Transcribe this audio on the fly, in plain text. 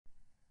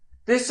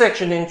This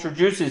section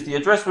introduces the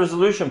address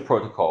resolution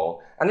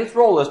protocol and its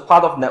role as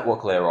part of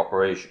network layer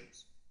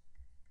operations.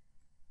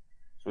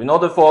 So in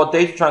order for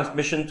data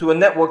transmission to a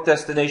network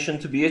destination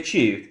to be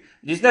achieved,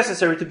 it is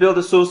necessary to build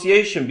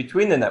association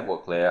between the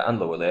network layer and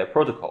lower layer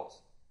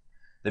protocols.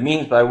 The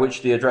means by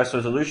which the address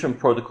resolution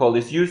protocol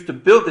is used to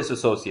build this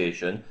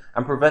association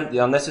and prevent the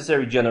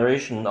unnecessary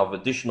generation of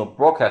additional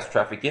broadcast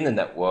traffic in the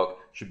network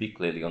should be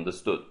clearly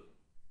understood.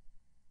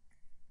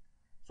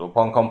 So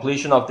upon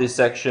completion of this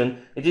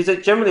section, it is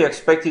generally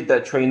expected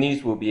that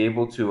trainees will be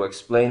able to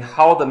explain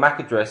how the MAC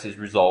address is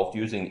resolved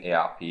using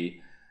ARP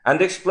and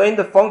explain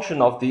the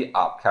function of the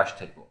ARP cache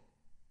table.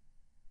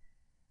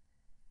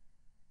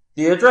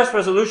 The Address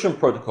Resolution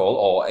Protocol,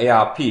 or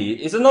ARP,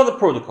 is another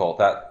protocol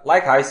that,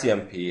 like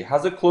ICMP,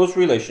 has a close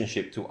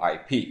relationship to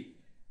IP.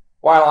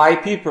 While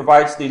IP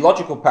provides the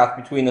logical path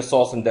between a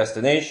source and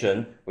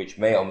destination, which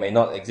may or may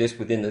not exist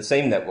within the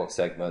same network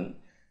segment,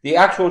 the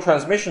actual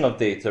transmission of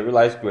data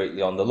relies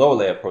greatly on the lower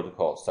layer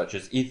protocols, such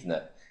as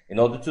Ethernet, in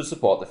order to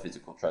support the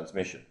physical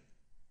transmission.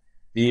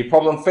 The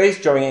problem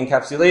faced during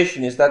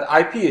encapsulation is that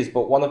IP is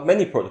but one of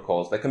many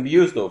protocols that can be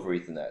used over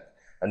Ethernet,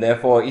 and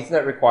therefore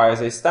Ethernet requires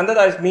a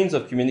standardized means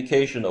of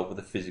communication over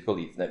the physical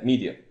Ethernet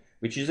medium,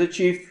 which is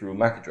achieved through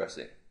MAC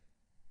addressing.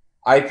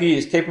 IP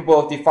is capable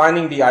of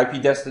defining the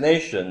IP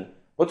destination,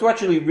 but to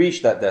actually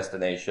reach that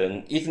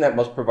destination, Ethernet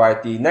must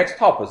provide the next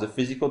hop as a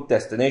physical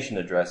destination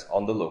address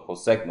on the local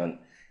segment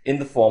in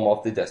the form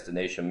of the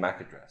destination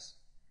MAC address.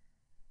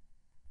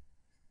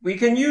 We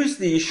can use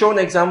the shown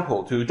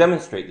example to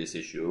demonstrate this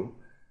issue.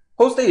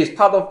 Host A is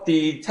part of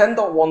the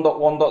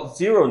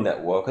 10.1.1.0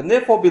 network and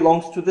therefore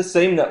belongs to the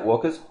same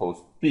network as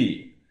host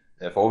B.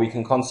 Therefore, we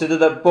can consider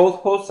that both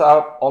hosts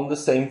are on the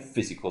same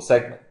physical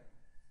segment.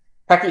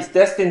 Packets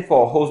destined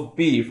for host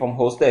B from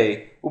host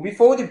A will be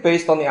forwarded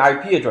based on the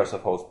IP address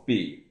of host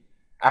B.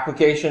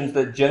 Applications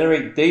that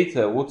generate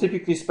data will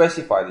typically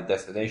specify the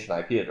destination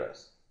IP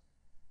address.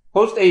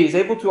 Host A is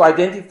able to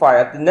identify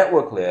at the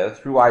network layer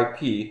through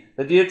IP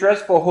that the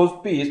address for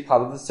host B is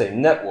part of the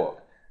same network,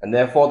 and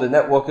therefore the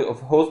network of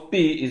host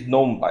B is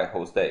known by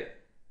host A.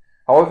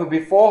 However,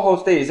 before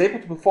host A is able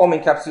to perform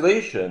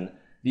encapsulation,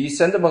 the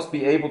sender must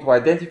be able to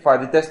identify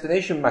the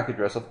destination MAC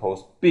address of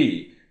host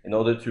B in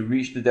order to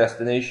reach the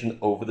destination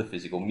over the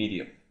physical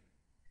medium.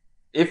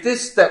 If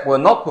this step were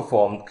not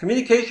performed,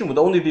 communication would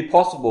only be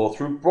possible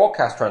through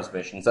broadcast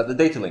transmissions at the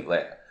data link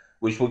layer,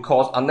 which would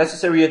cause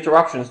unnecessary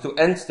interruptions to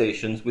end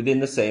stations within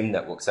the same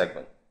network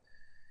segment.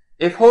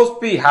 If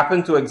host B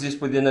happened to exist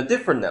within a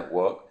different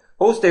network,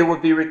 host A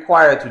would be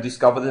required to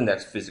discover the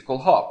next physical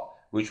hop,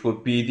 which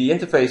would be the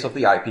interface of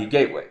the IP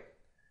gateway.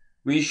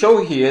 We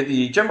show here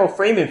the general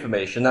frame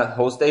information that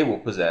host A will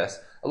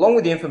possess, along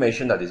with the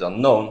information that is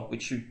unknown,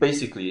 which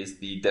basically is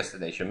the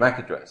destination MAC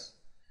address.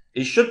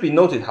 It should be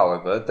noted,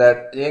 however,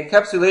 that the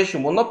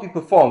encapsulation will not be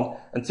performed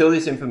until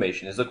this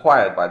information is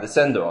acquired by the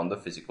sender on the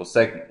physical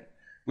segment,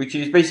 which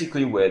is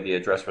basically where the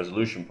address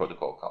resolution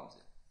protocol comes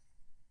in.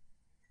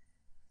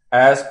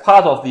 As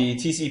part of the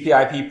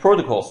TCP/IP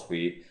protocol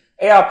suite,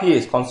 ARP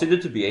is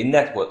considered to be a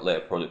network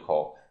layer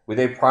protocol with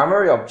a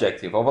primary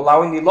objective of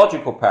allowing the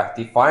logical path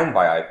defined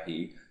by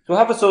IP to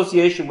have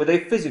association with a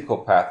physical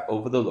path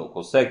over the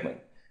local segment,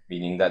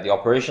 meaning that the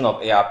operation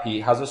of ARP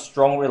has a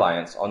strong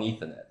reliance on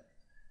Ethernet.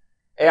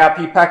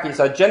 ARP packets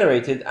are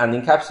generated and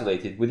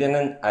encapsulated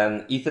within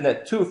an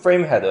Ethernet 2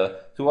 frame header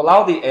to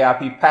allow the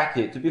ARP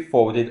packet to be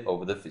forwarded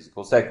over the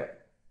physical segment.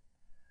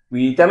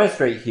 We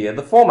demonstrate here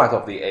the format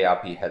of the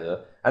ARP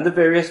header and the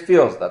various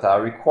fields that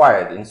are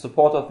required in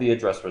support of the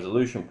address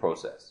resolution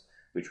process,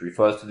 which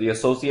refers to the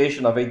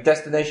association of a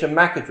destination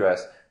MAC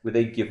address with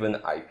a given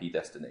IP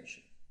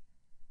destination.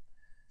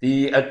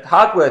 The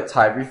hardware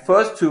type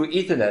refers to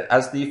Ethernet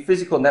as the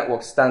physical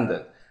network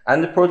standard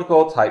and the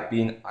protocol type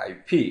being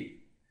IP.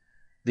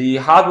 The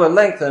hardware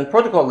length and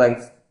protocol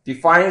length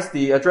defines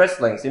the address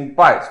lengths in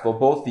bytes for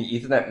both the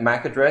Ethernet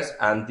MAC address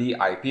and the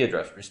IP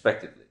address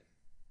respectively.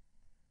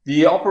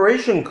 The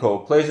operation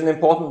code plays an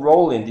important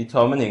role in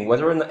determining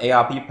whether an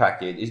ARP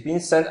packet is being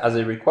sent as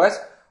a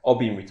request or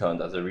being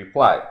returned as a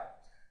reply.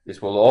 This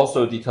will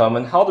also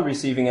determine how the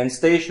receiving end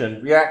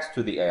station reacts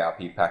to the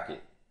ARP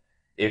packet.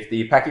 If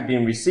the packet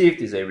being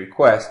received is a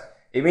request,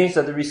 it means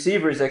that the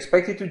receiver is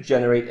expected to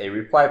generate a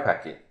reply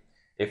packet.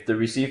 If the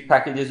received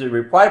packet is a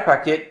reply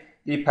packet,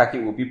 the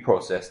packet will be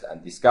processed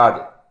and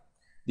discarded.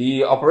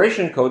 The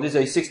operation code is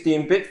a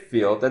 16-bit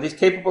field that is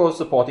capable of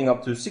supporting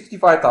up to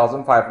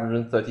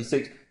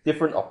 65,536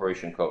 different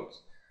operation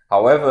codes.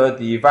 However,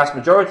 the vast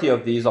majority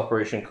of these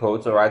operation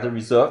codes are either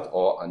reserved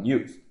or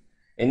unused.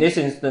 In this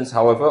instance,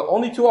 however,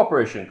 only 2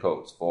 operation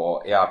codes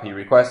for ARP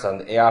requests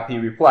and ARP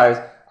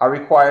replies are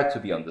required to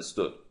be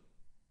understood.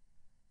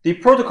 The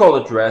protocol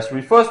address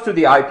refers to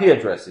the IP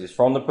addresses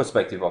from the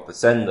perspective of the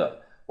sender,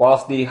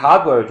 whilst the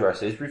hardware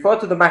addresses refer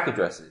to the MAC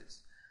addresses.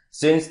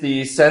 Since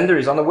the sender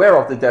is unaware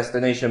of the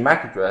destination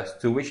MAC address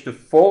to which to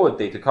forward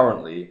data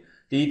currently,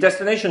 the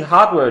destination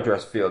hardware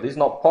address field is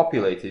not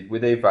populated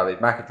with a valid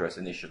MAC address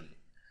initially.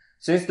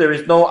 Since there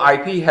is no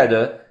IP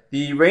header,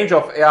 the range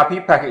of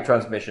ARP packet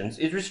transmissions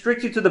is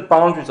restricted to the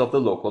boundaries of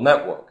the local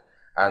network,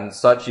 and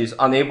such is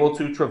unable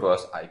to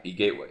traverse IP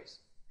gateways.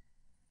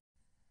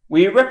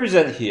 We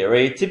represent here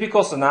a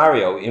typical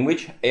scenario in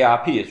which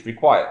ARP is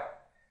required.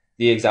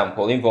 The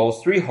example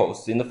involves 3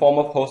 hosts in the form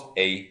of host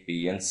A,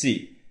 B, and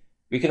C.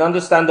 We can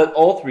understand that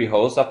all 3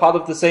 hosts are part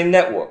of the same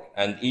network,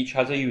 and each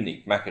has a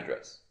unique MAC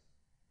address.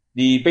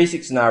 The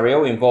basic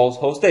scenario involves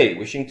host A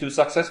wishing to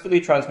successfully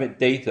transmit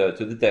data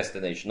to the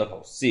destination of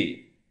host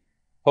C.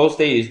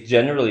 Host A is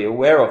generally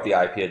aware of the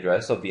IP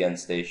address of the end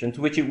station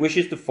to which it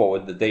wishes to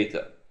forward the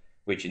data,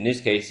 which in this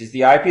case is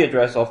the IP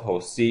address of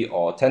host C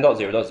or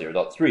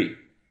 10.0.0.3.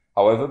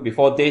 However,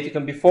 before data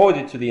can be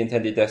forwarded to the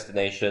intended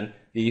destination,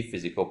 the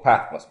physical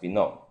path must be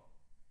known.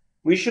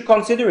 We should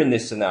consider in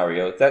this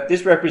scenario that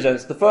this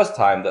represents the first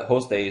time that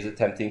host A is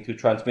attempting to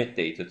transmit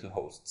data to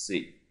host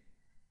C.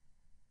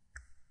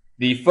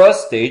 The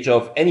first stage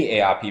of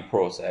any ARP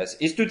process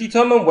is to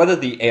determine whether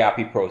the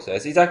ARP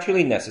process is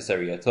actually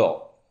necessary at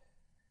all.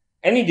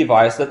 Any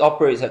device that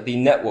operates at the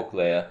network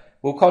layer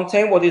will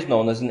contain what is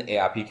known as an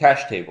ARP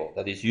cache table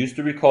that is used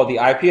to record the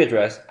IP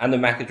address and the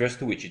MAC address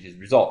to which it is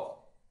resolved.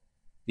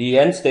 The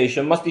end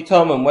station must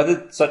determine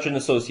whether such an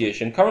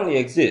association currently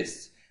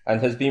exists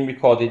and has been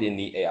recorded in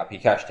the ARP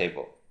cache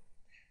table.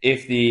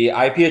 If the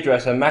IP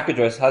address and MAC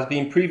address has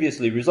been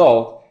previously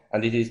resolved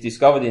and it is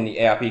discovered in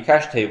the ARP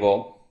cache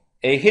table,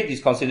 a hit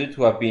is considered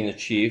to have been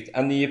achieved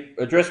and the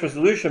address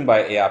resolution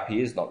by ARP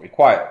is not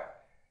required.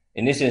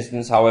 In this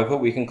instance, however,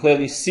 we can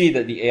clearly see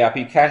that the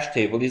ARP cache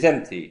table is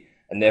empty,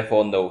 and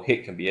therefore no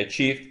hit can be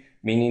achieved,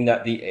 meaning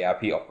that the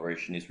ARP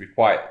operation is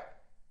required.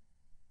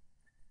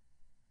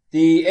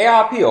 The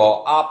ARP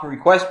or ARP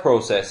request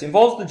process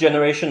involves the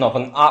generation of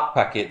an ARP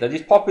packet that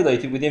is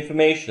populated with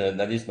information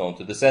that is known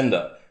to the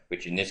sender,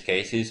 which in this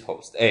case is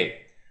host A.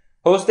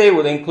 Host A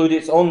will include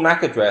its own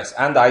MAC address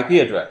and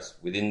IP address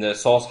within the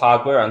source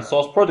hardware and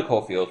source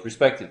protocol fields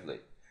respectively,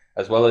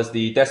 as well as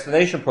the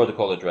destination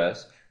protocol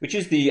address, which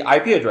is the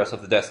IP address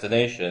of the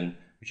destination,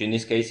 which in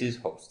this case is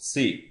host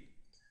C.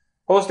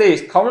 Host A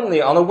is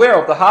currently unaware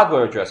of the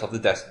hardware address of the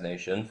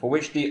destination for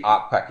which the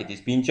ARP packet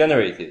is being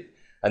generated,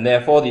 and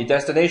therefore the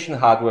destination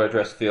hardware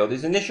address field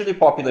is initially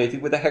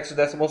populated with a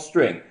hexadecimal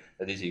string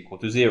that is equal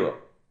to 0.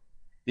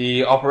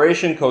 The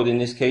operation code in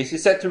this case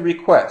is set to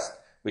request,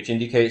 which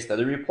indicates that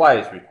a reply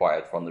is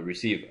required from the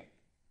receiver.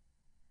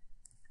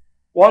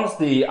 Once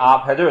the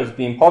ARP header has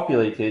been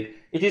populated,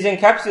 it is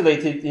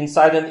encapsulated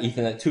inside an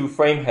Ethernet 2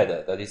 frame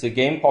header that is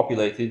again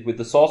populated with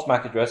the source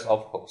MAC address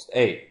of host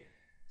A.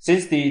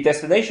 Since the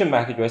destination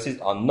MAC address is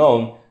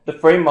unknown, the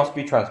frame must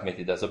be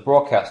transmitted as a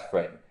broadcast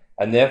frame,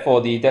 and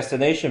therefore the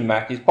destination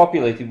MAC is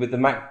populated with the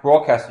MAC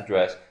broadcast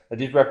address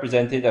that is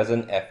represented as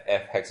an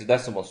FF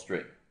hexadecimal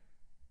string.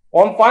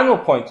 One final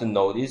point to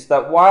note is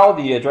that while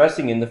the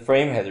addressing in the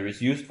frame header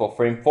is used for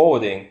frame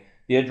forwarding,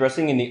 the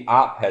addressing in the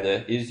ARP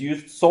header is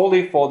used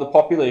solely for the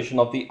population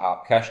of the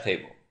ARP cache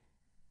table.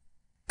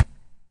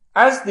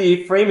 As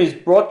the frame is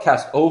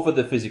broadcast over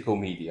the physical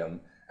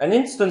medium, an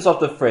instance of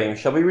the frame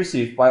shall be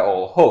received by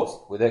all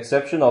hosts, with the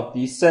exception of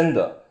the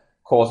sender,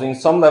 causing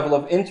some level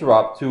of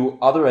interrupt to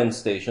other end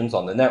stations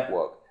on the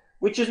network,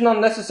 which is an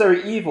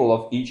unnecessary evil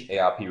of each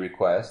ARP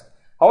request.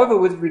 However,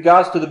 with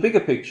regards to the bigger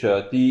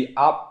picture, the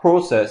ARP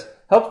process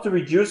helps to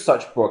reduce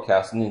such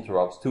broadcasts and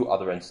interrupts to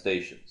other end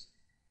stations.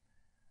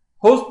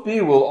 Host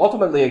B will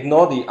ultimately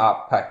ignore the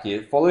ARP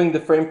packet following the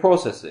frame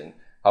processing.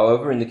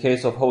 However, in the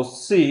case of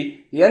host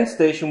C, the end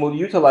station will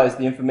utilize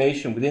the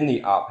information within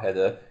the ARP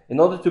header in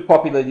order to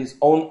populate its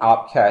own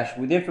ARP cache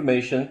with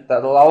information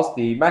that allows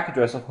the MAC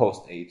address of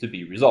host A to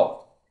be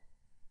resolved.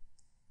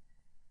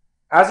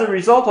 As a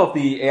result of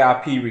the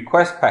ARP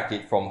request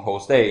packet from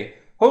host A,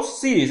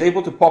 host C is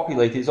able to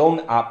populate its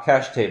own ARP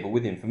cache table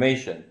with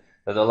information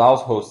that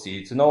allows host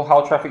C to know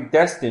how traffic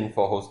destined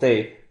for host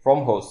A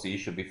from host C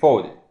should be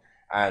forwarded,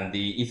 and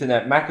the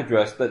Ethernet MAC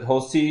address that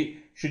host C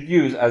should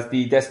use as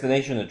the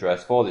destination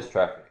address for this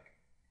traffic.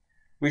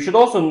 We should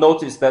also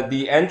notice that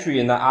the entry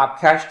in the ARP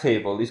cache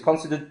table is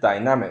considered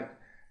dynamic.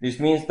 This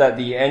means that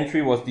the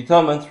entry was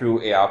determined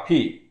through ARP.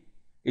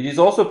 It is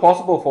also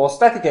possible for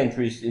static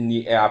entries in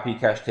the ARP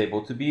cache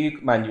table to be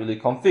manually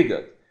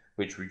configured,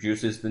 which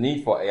reduces the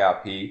need for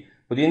ARP,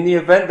 but in the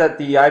event that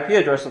the IP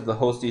address of the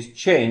host is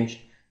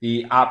changed,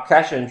 the ARP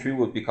cache entry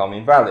would become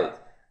invalid,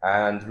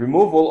 and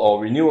removal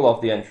or renewal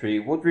of the entry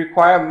would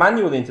require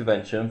manual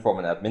intervention from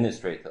an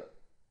administrator.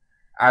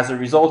 As a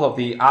result of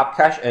the ARP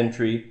cache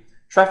entry,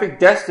 traffic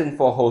destined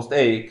for host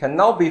A can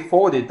now be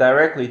forwarded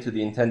directly to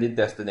the intended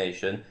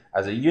destination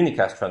as a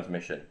unicast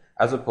transmission,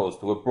 as opposed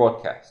to a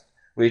broadcast,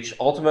 which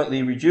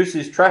ultimately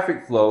reduces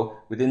traffic flow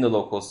within the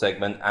local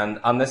segment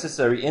and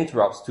unnecessary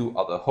interrupts to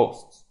other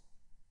hosts.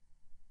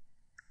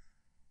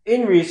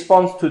 In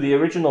response to the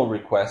original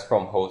request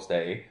from host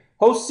A,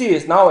 host C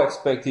is now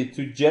expected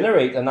to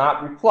generate an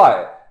ARP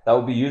reply that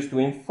will be used to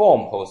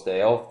inform host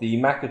A of the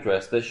MAC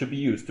address that should be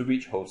used to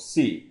reach host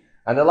C,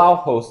 and allow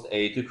host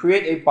A to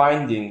create a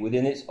binding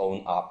within its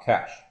own ARP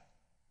cache.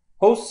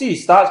 Host C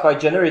starts by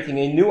generating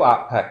a new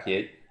ARP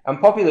packet and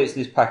populates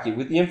this packet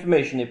with the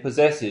information it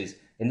possesses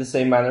in the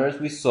same manner as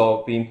we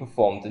saw being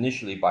performed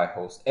initially by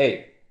host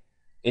A.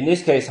 In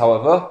this case,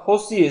 however,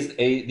 host C is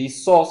the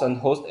source and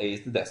host A is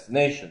the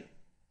destination.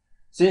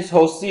 Since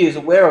host C is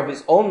aware of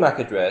its own MAC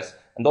address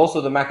and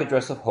also the MAC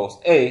address of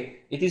host A,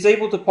 it is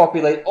able to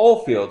populate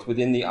all fields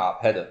within the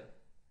ARP header.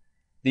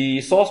 The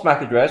source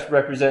MAC address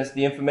represents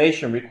the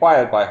information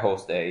required by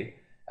host A,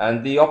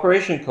 and the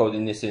operation code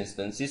in this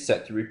instance is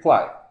set to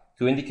reply,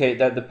 to indicate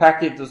that the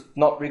packet does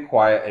not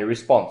require a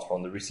response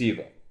from the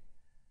receiver.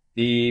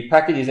 The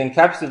packet is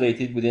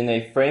encapsulated within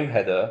a frame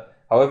header.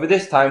 However,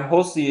 this time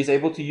host C is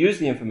able to use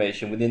the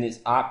information within its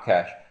ARP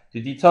cache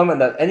to determine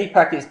that any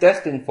packets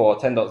destined for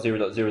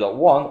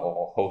 10.0.0.1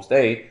 or host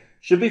A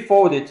should be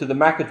forwarded to the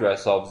MAC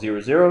address of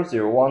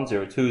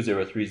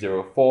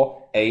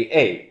 0001020304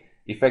 AA,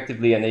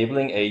 effectively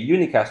enabling a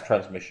unicast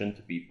transmission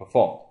to be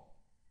performed.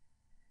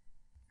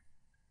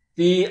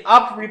 The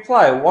ARP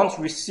reply, once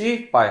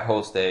received by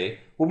host A,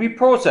 will be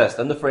processed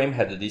and the frame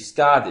header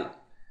discarded.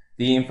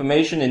 The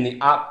information in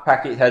the ARP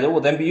packet header will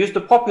then be used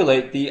to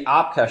populate the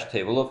ARP cache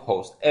table of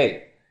host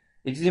A.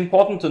 It is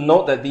important to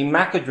note that the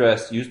MAC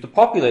address used to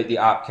populate the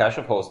ARP cache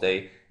of host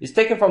A is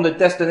taken from the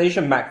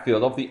destination MAC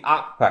field of the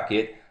ARP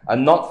packet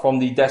and not from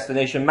the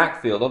destination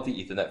MAC field of the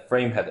Ethernet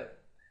frame header.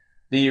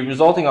 The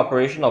resulting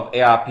operation of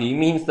ARP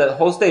means that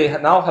host A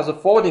now has a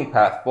forwarding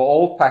path for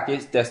all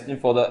packets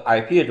destined for the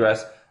IP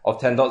address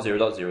of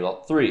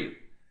 10.0.0.3.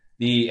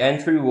 The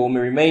entry will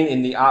remain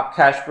in the ARP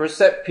cache for a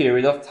set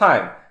period of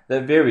time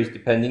that varies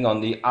depending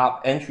on the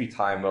ARP entry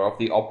timer of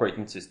the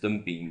operating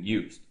system being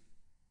used.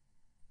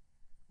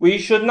 We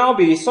should now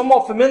be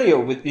somewhat familiar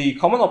with the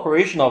common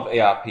operation of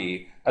ARP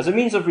as a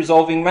means of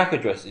resolving MAC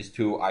addresses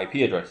to IP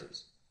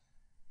addresses.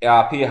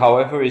 ARP,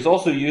 however, is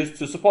also used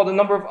to support a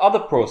number of other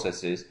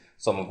processes,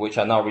 some of which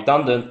are now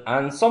redundant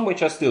and some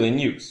which are still in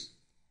use.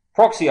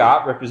 Proxy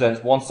ARP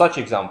represents one such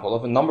example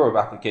of a number of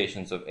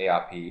applications of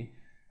ARP,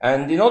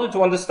 and in order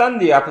to understand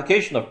the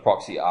application of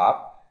proxy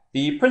ARP,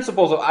 the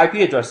principles of IP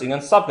addressing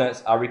and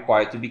subnets are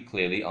required to be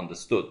clearly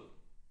understood.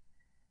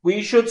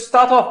 We should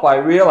start off by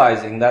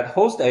realizing that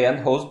host A and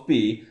host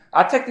B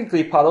are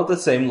technically part of the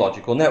same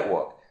logical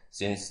network,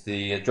 since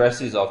the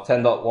addresses of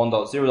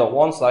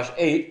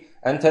 10.1.0.1/8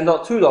 and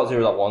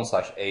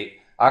 10.2.0.1/8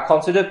 are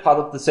considered part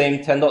of the same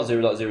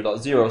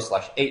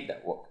 10.0.0.0/8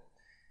 network.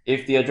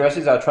 If the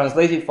addresses are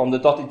translated from the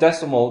dotted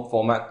decimal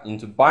format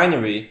into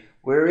binary,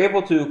 we're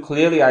able to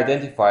clearly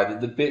identify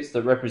that the bits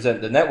that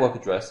represent the network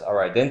address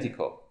are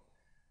identical.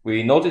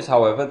 We notice,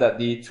 however, that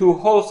the two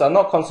hosts are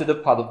not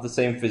considered part of the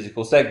same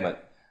physical segment,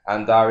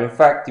 and are in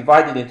fact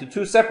divided into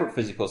two separate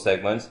physical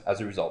segments as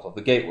a result of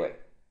the gateway.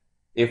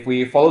 If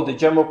we follow the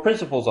general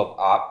principles of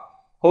ARP,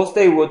 host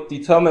A would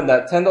determine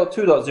that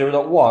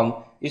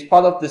 10.2.0.1 is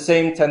part of the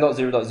same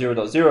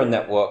 10.0.0.0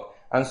 network,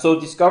 and so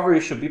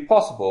discovery should be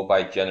possible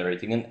by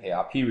generating an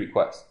ARP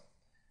request.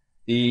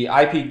 The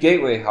IP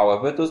gateway,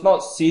 however, does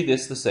not see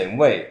this the same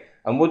way,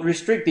 and would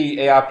restrict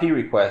the ARP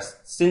request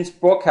since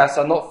broadcasts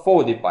are not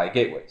forwarded by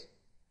gateways.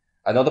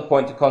 Another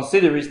point to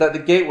consider is that the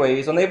gateway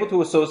is unable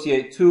to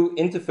associate two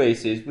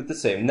interfaces with the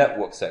same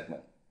network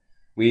segment.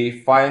 We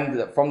find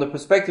that from the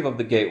perspective of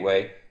the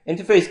gateway,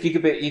 interface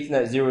gigabit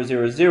Ethernet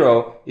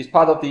 000 is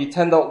part of the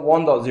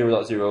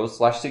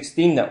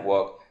 10.1.0.0/16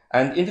 network,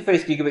 and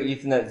interface gigabit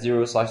Ethernet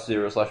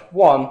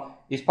 0/0/1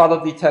 is part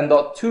of the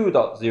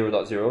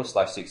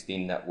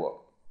 10.2.0.0/16 network.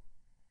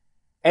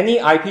 Any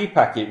IP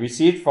packet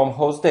received from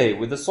host A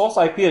with the source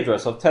IP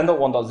address of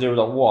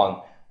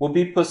 10.1.0.1 will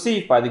be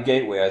perceived by the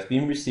gateway as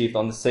being received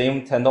on the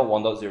same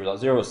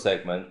 10.1.0.0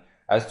 segment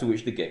as to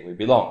which the gateway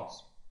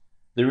belongs.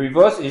 The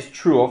reverse is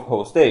true of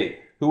host A,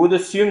 who would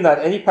assume that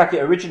any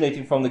packet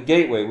originating from the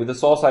gateway with the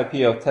source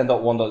IP of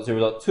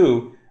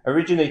 10.1.0.2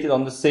 originated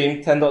on the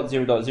same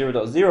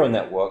 10.0.0.0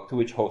 network to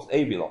which host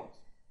A belongs.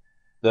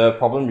 The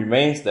problem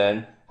remains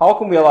then, how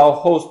can we allow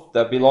hosts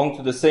that belong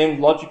to the same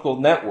logical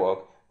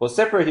network but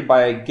separated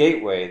by a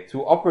gateway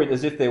to operate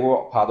as if they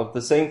were part of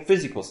the same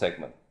physical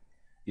segment?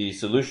 The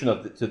solution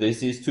to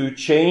this is to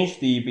change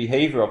the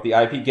behavior of the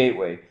IP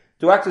gateway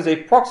to act as a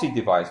proxy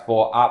device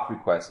for ARP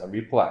requests and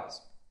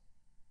replies.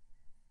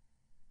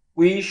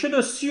 We should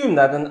assume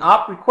that an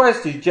ARP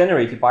request is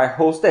generated by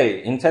host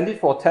A intended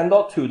for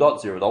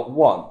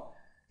 10.2.0.1.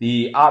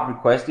 The ARP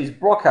request is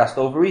broadcast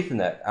over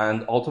Ethernet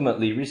and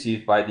ultimately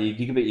received by the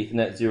gigabit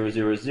Ethernet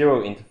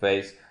 000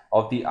 interface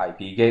of the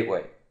IP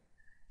gateway.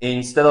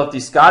 Instead of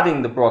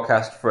discarding the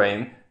broadcast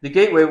frame, the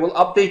gateway will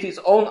update its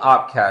own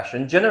ARP cache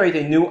and generate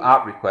a new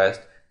ARP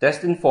request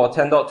destined for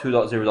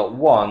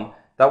 10.2.0.1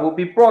 that will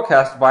be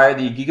broadcast via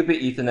the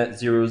gigabit Ethernet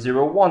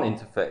 001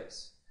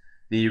 interface.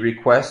 The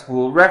request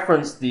will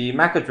reference the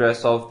MAC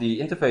address of the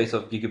interface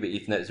of gigabit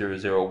Ethernet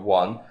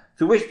 001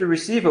 to which the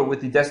receiver with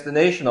the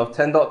destination of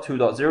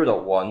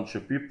 10.2.0.1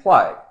 should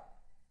reply.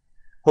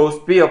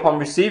 Host B, upon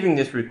receiving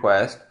this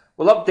request,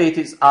 will update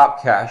its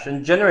ARP cache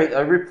and generate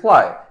a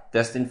reply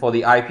destined for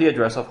the IP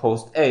address of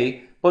host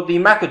A, but the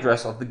MAC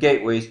address of the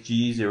gateway's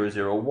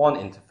G001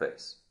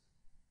 interface.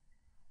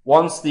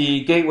 Once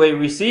the gateway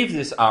receives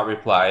this ARP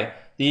reply,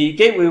 the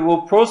gateway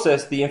will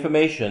process the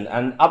information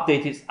and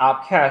update its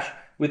ARP cache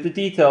with the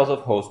details of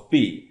host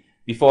B,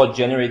 before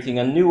generating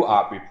a new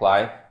ARP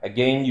reply,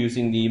 again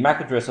using the MAC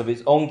address of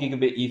its own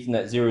Gigabit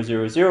Ethernet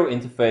 000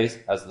 interface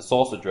as the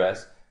source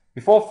address,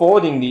 before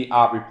forwarding the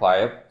ARP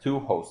reply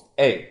to host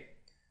A.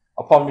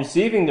 Upon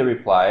receiving the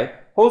reply,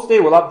 host A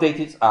will update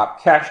its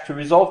ARP cache to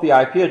resolve the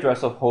IP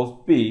address of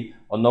host B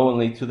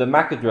unknowingly to the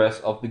MAC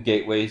address of the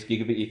gateway's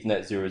Gigabit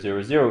Ethernet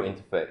 000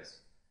 interface.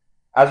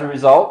 As a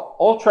result,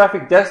 all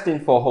traffic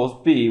destined for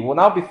host B will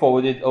now be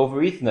forwarded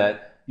over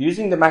Ethernet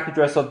using the MAC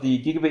address of the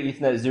Gigabit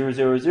Ethernet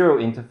 000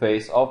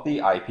 interface of the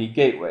IP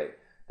gateway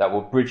that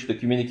will bridge the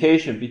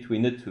communication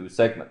between the two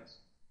segments.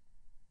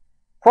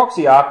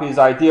 Proxy ARP is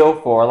ideal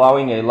for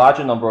allowing a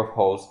larger number of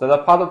hosts that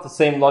are part of the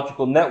same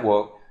logical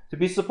network to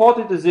be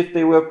supported as if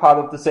they were part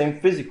of the same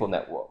physical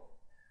network,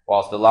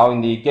 whilst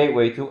allowing the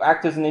gateway to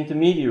act as an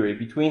intermediary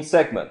between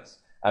segments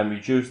and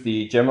reduce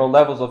the general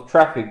levels of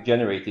traffic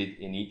generated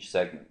in each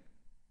segment.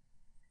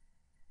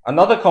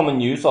 Another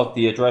common use of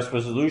the address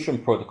resolution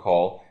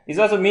protocol is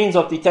as a means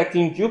of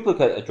detecting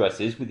duplicate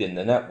addresses within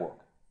the network.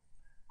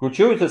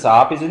 Gratuitous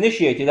ARP is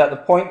initiated at the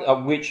point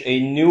at which a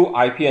new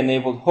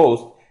IP-enabled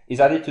host is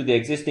added to the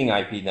existing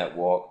IP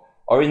network,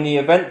 or in the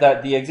event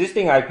that the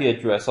existing IP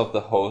address of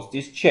the host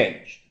is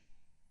changed.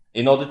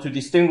 In order to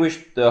distinguish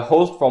the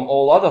host from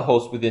all other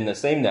hosts within the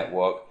same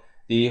network,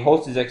 the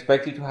host is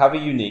expected to have a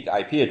unique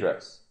IP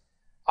address.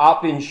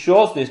 ARP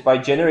ensures this by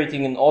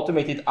generating an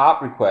automated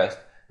ARP request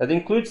that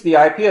includes the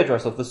IP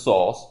address of the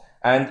source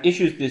and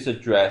issues this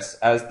address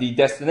as the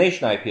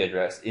destination IP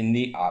address in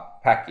the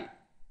ARP packet.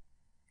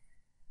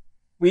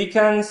 We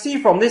can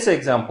see from this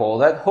example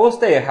that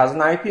host A has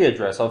an IP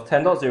address of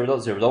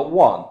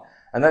 10.0.0.1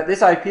 and that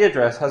this IP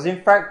address has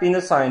in fact been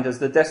assigned as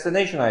the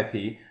destination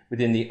IP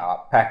within the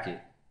ARP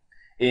packet.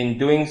 In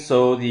doing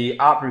so, the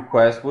ARP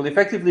request will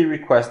effectively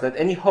request that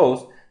any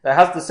host that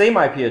has the same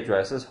IP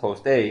address as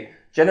host A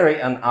generate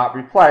an ARP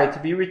reply to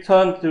be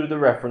returned to the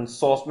reference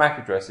source MAC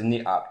address in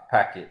the ARP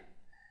packet.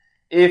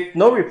 If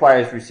no reply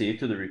is received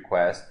to the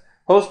request,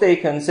 host A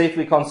can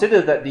safely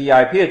consider that the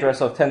IP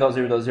address of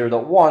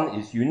 10.0.0.1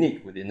 is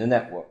unique within the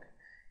network.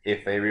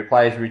 If a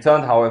reply is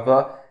returned,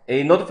 however,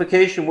 a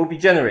notification will be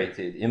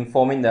generated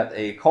informing that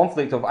a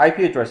conflict of IP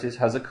addresses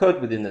has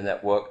occurred within the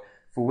network,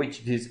 for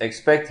which it is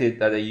expected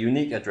that a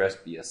unique address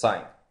be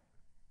assigned.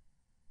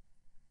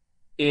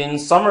 In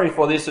summary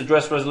for this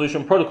address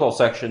resolution protocol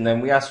section,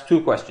 then we ask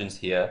two questions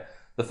here.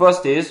 The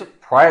first is,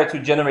 prior to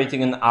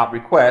generating an ARP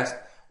request,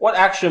 what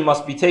action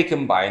must be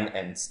taken by an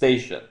end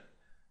station?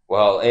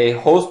 Well, a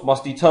host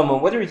must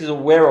determine whether it is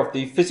aware of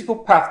the physical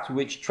path to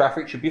which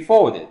traffic should be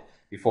forwarded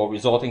before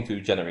resorting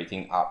to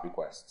generating ARP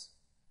requests.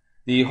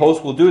 The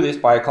host will do this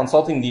by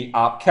consulting the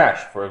ARP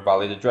cache for a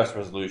valid address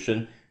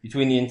resolution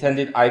between the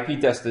intended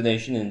IP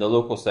destination in the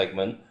local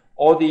segment,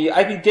 or the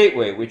IP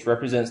gateway, which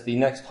represents the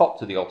next hop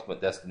to the ultimate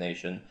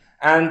destination,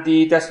 and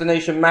the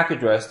destination MAC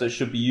address that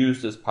should be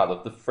used as part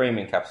of the frame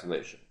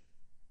encapsulation.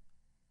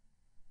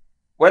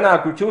 When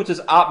are gratuitous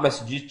ARP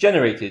messages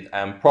generated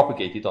and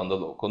propagated on the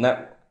local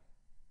network?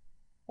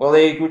 Well,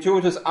 a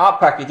gratuitous ARP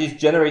packet is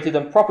generated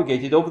and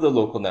propagated over the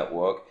local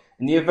network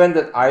in the event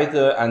that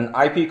either an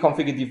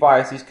IP-configured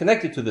device is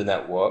connected to the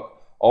network,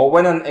 or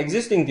when an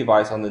existing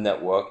device on the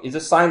network is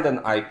assigned an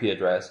IP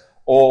address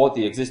or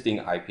the existing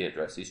IP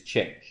address is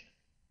changed.